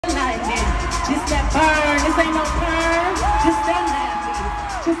This that burn, this ain't no turn. This that nasty,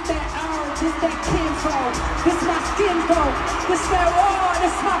 this that this that kinfolk. This my skin folk, this that war,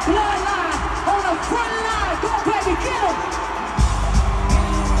 this my bloodline. On the front line, go baby, get 'em.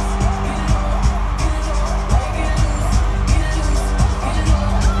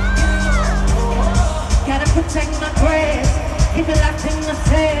 Gotta protect my grass, keep it locked in the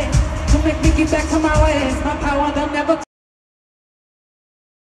sand. To make me get back to my ways, my power they'll never.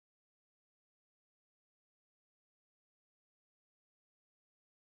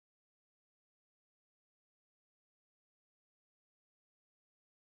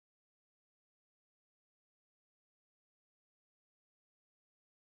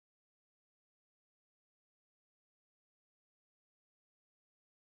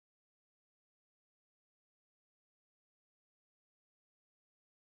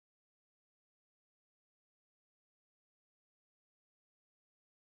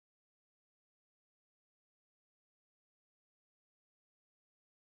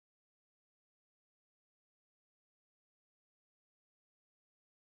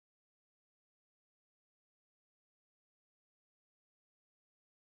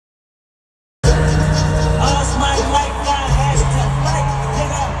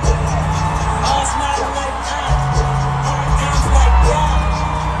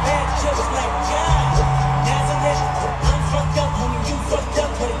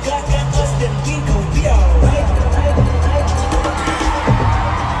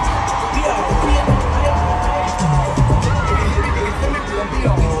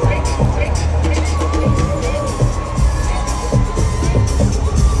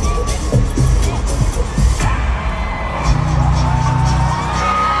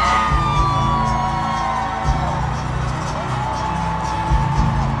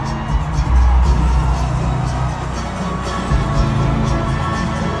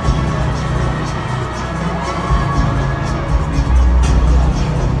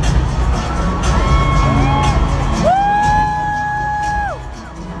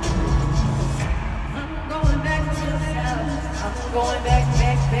 Going back,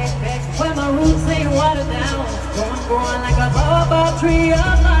 where my roots ain't watered down. Growing like a baobab tree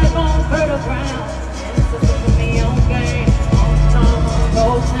of life on fertile ground. And it's a look at me on game, on tongue, on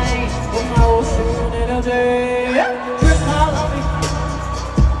gold chain, with my old shoe in a day. Drip all on me,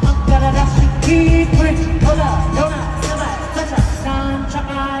 I'm gonna that shit keep free. Hold up, donut, silver, touch up, sun,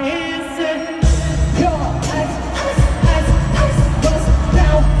 chaka, instant. Pure ice, ice, ice, ice, bust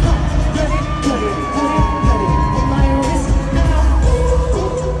down, dirty, dirty, dirty, dirty, in my wrist.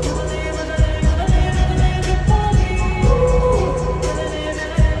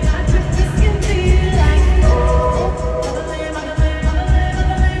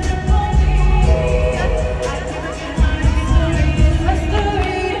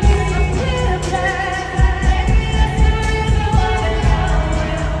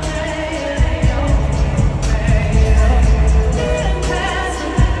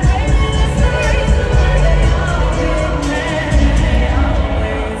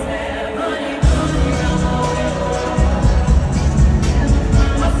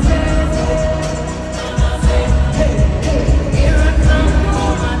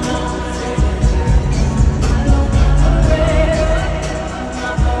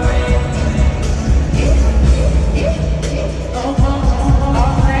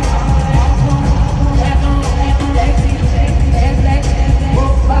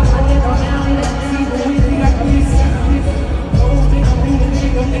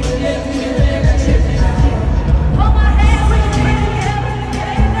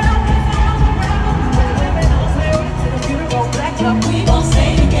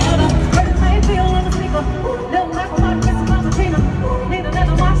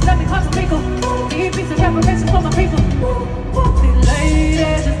 For my people, for the lady.